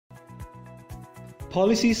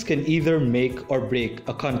Policies can either make or break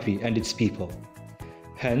a country and its people.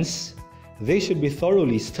 Hence, they should be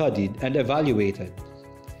thoroughly studied and evaluated.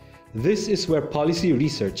 This is where policy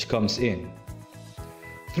research comes in.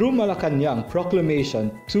 Through Malacañang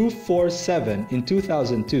Proclamation 247 in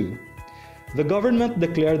 2002, the government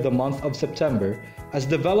declared the month of September as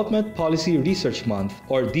Development Policy Research Month,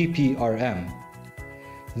 or DPRM.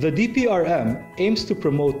 The DPRM aims to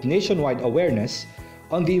promote nationwide awareness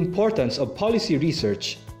on the importance of policy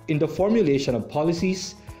research in the formulation of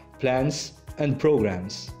policies, plans, and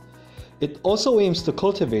programs. It also aims to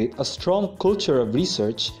cultivate a strong culture of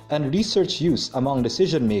research and research use among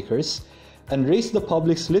decision makers and raise the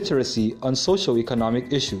public's literacy on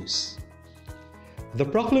socioeconomic issues. The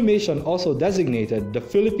proclamation also designated the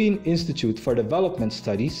Philippine Institute for Development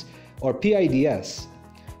Studies, or PIDS,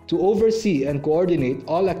 to oversee and coordinate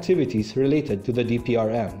all activities related to the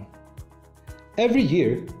DPRM. Every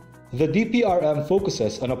year, the DPRM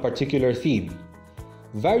focuses on a particular theme.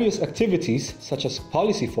 Various activities such as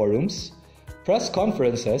policy forums, press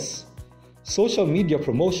conferences, social media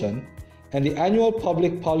promotion, and the annual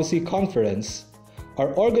Public Policy Conference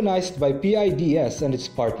are organized by PIDS and its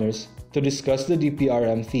partners to discuss the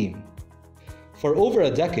DPRM theme. For over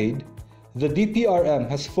a decade, the DPRM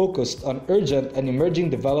has focused on urgent and emerging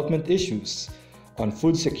development issues on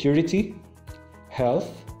food security,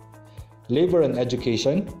 health, labor and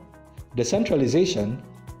education, decentralization,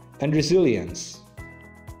 and resilience.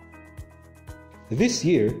 This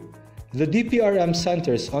year, the DPRM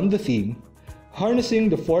centers on the theme, Harnessing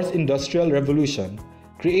the Fourth Industrial Revolution,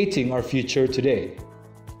 Creating Our Future Today.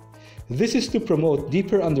 This is to promote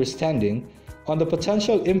deeper understanding on the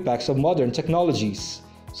potential impacts of modern technologies,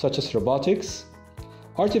 such as robotics,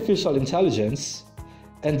 artificial intelligence,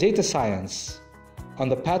 and data science, on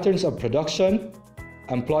the patterns of production,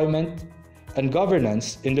 employment, and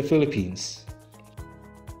governance in the Philippines.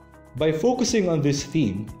 By focusing on this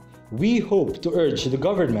theme, we hope to urge the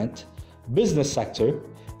government, business sector,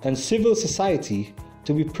 and civil society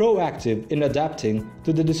to be proactive in adapting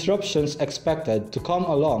to the disruptions expected to come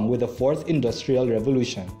along with the Fourth Industrial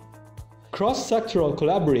Revolution. Cross-sectoral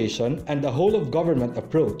collaboration and a whole-of-government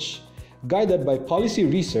approach, guided by policy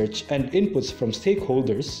research and inputs from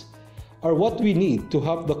stakeholders, are what we need to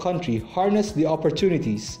help the country harness the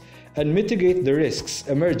opportunities and mitigate the risks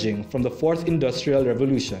emerging from the Fourth Industrial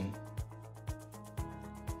Revolution.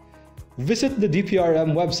 Visit the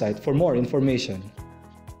DPRM website for more information.